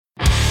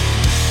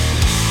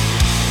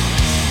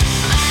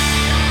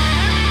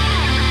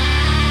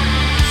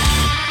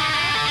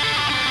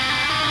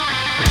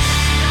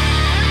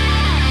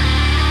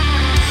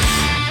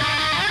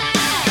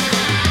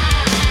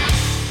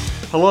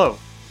Hello,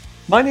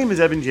 my name is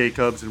Evan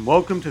Jacobs and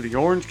welcome to the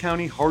Orange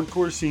County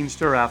Hardcore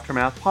Scenester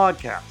Aftermath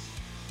podcast.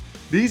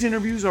 These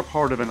interviews are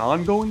part of an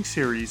ongoing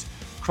series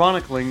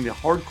chronicling the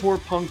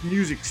hardcore punk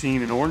music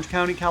scene in Orange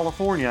County,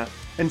 California,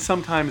 and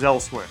sometimes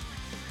elsewhere.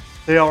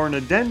 They are an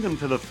addendum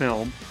to the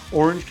film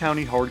Orange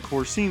County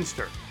Hardcore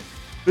Scenester.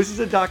 This is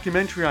a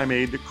documentary I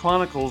made that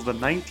chronicles the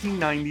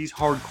 1990s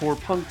hardcore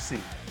punk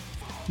scene.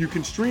 You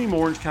can stream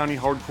Orange County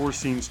Hardcore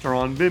Scenester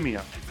on Vimeo.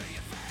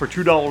 For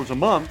 $2 a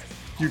month,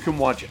 you can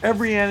watch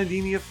every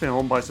Anademia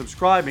film by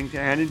subscribing to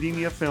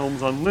Anademia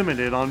Films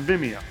Unlimited on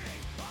Vimeo.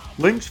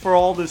 Links for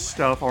all this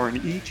stuff are in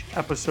each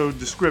episode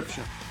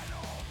description.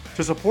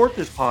 To support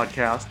this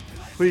podcast,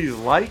 please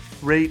like,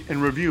 rate,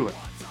 and review it.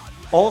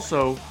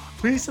 Also,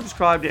 please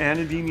subscribe to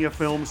Anademia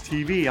Films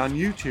TV on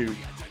YouTube,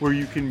 where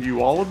you can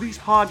view all of these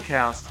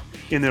podcasts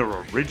in their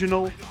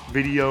original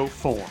video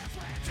form.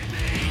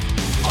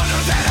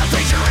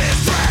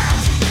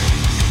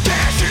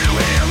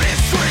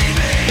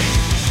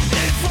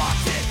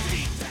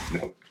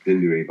 No,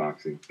 didn't do any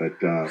boxing, but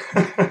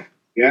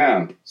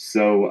yeah.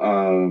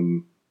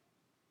 So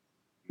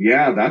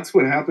yeah, that's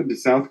what happened to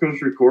South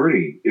Coast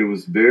Recording. It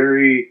was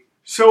very.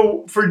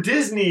 So for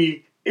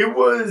Disney, it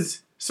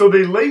was. So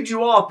they laid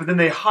you off, but then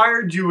they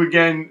hired you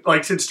again.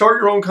 Like said, start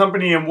your own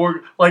company and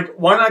work. Like,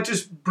 why not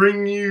just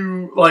bring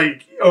you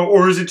like,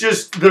 or is it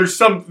just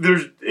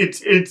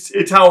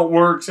it's how it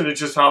works and it's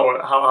just how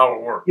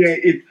it works. Yeah,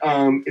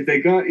 if they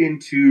got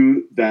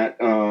into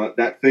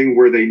that thing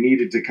where they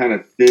needed to kind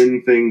of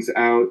thin things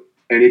out,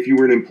 and if you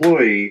were an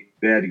employee,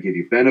 they had to give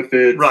you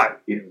benefits, right?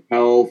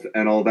 Health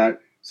and all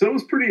that. So it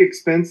was pretty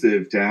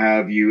expensive to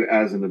have you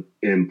as an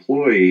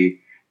employee.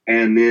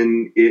 And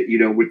then,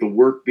 with the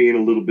work being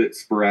a little bit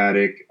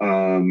sporadic,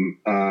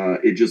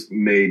 it just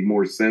made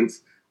more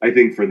sense, I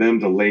think, for them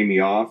to lay me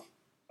off.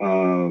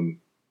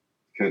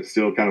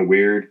 Still kind of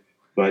weird,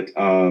 but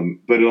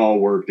it all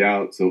worked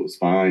out, so it was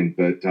fine.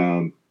 But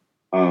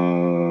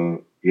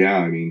yeah,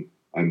 I mean,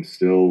 I'm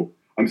still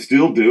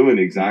doing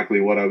exactly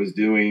what I was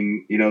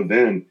doing,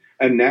 then.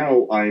 And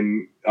now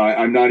I'm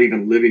not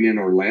even living in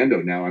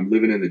Orlando. Now I'm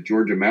living in the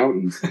Georgia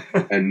mountains,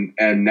 and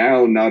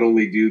now not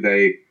only do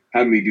they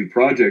have me do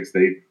projects,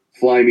 they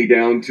fly me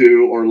down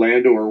to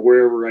Orlando or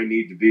wherever I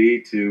need to be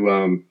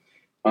to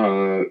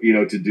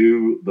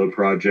do the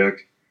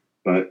project.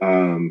 But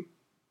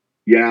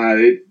yeah,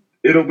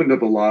 it opened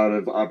up a lot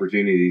of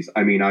opportunities.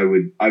 I mean, I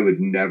would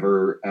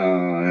never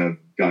have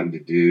gotten to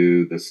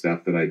do the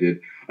stuff that I did.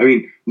 I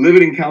mean,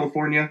 living in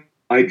California,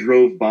 I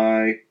drove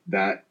by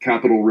that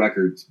Capitol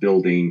Records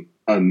building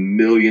a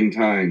million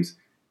times.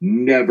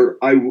 Never,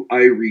 I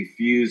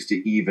refuse to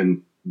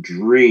even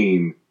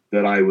dream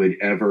that I would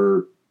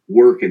ever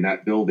work in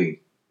that building.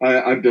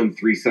 I've done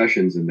 3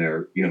 sessions in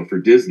there, for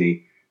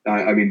Disney.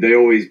 I mean, they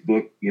always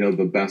book,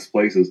 the best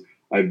places.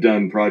 I've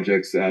done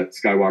projects at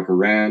Skywalker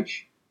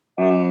Ranch,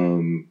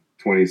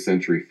 20th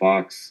Century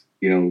Fox,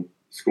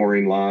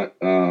 scoring lot.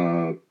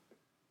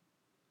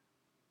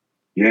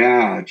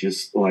 Yeah,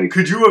 just like.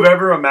 Could you have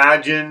ever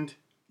imagined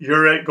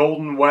you're at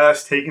Golden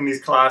West taking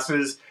these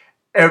classes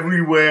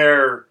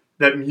everywhere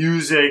that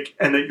music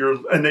and that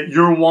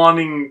you're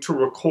wanting to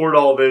record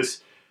all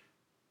this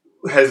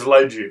has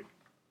led you?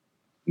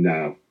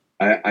 No,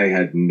 I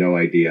had no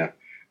idea.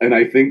 And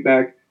I think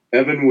back,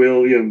 Evan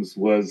Williams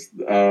was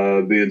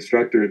the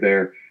instructor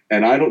there,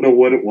 and I don't know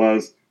what it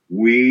was.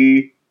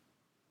 We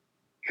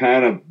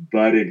kind of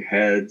butted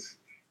heads,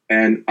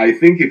 and I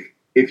think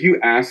if you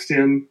asked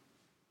him,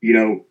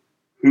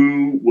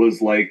 who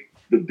was like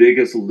the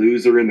biggest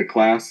loser in the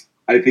class,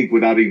 I think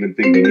without even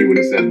thinking, he would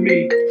have said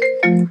me.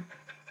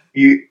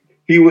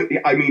 He would.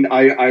 I mean,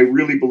 I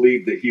really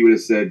believe that he would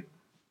have said,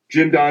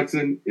 Jim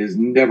Dotson is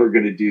never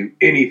going to do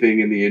anything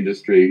in the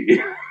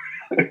industry.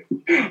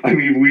 I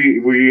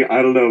mean,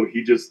 I don't know.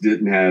 He just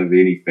didn't have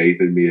any faith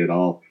in me at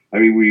all. I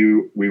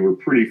mean, we were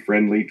pretty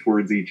friendly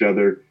towards each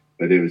other,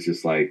 but it was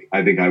just like,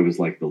 I think I was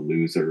like the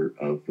loser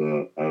of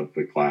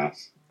the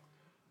class.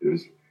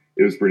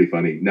 It was pretty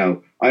funny.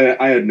 No,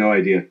 I had no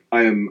idea.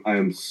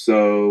 I'm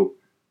so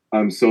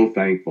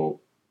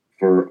thankful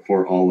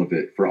for all of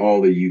it, for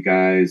all of you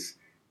guys,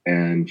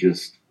 and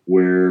just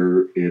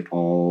where it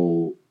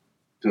all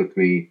took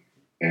me.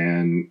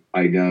 And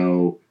I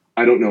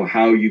don't know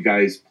how you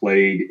guys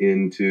played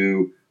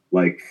into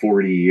like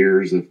 40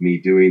 years of me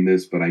doing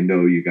this, but I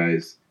know you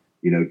guys,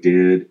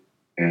 did.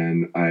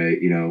 And I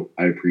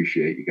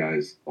appreciate you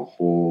guys a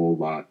whole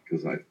lot,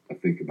 because I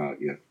think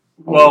about you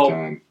all the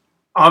time.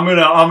 I'm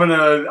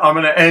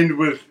gonna end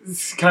with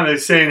kind of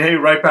saying, hey,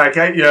 right back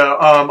at you.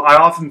 I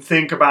often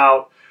think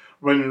about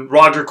when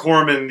Roger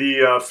Corman,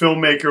 the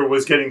filmmaker,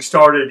 was getting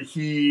started.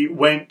 He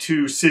went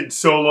to Sid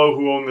Solo,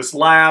 who owned this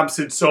lab.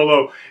 Sid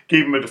Solo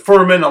gave him a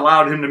deferment,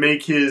 allowed him to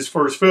make his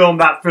first film.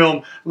 That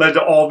film led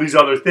to all these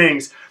other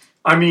things.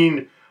 I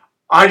mean,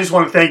 I just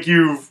want to thank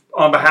you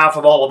on behalf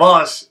of all of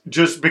us,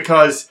 just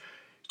because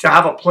to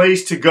have a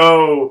place to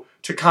go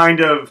to kind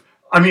of,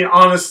 I mean,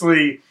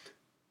 honestly,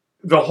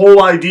 the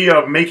whole idea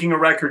of making a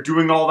record,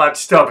 doing all that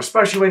stuff,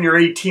 especially when you're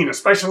 18,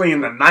 especially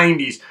in the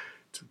 90s,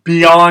 it's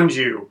beyond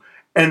you.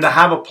 and to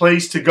have a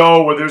place to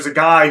go where there's a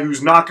guy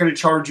who's not going to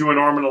charge you an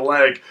arm and a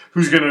leg,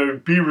 who's going to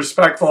be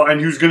respectful,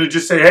 and who's going to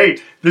just say, hey,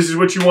 this is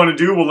what you want to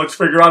do, well, let's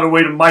figure out a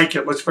way to mic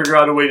it, let's figure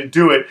out a way to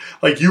do it.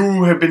 Like,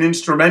 you have been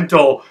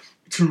instrumental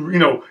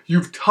to,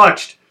 you've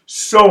touched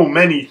so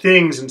many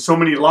things and so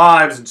many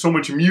lives and so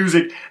much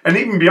music, and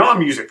even beyond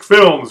music,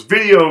 films,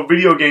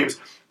 video games.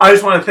 I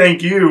just want to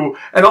thank you,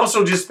 and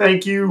also just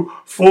thank you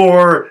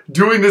for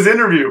doing this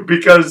interview,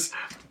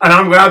 and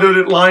I'm glad that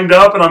it lined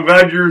up, and I'm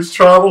glad your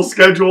travel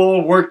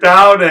schedule worked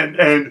out,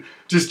 and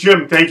just,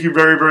 Jim, thank you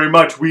very, very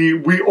much.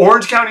 We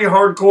Orange County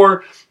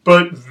Hardcore,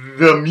 but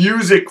the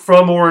music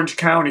from Orange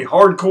County,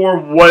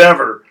 hardcore,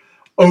 whatever,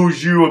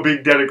 owes you a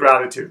big debt of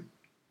gratitude.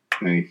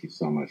 Thank you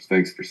so much.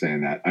 Thanks for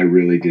saying that. I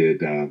really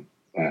did. I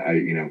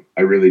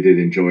really did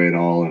enjoy it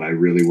all, and I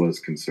really was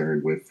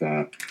concerned with,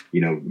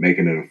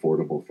 making it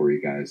affordable for you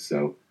guys.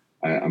 So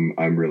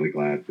I'm really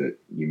glad that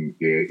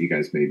you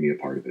guys made me a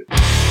part of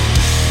it.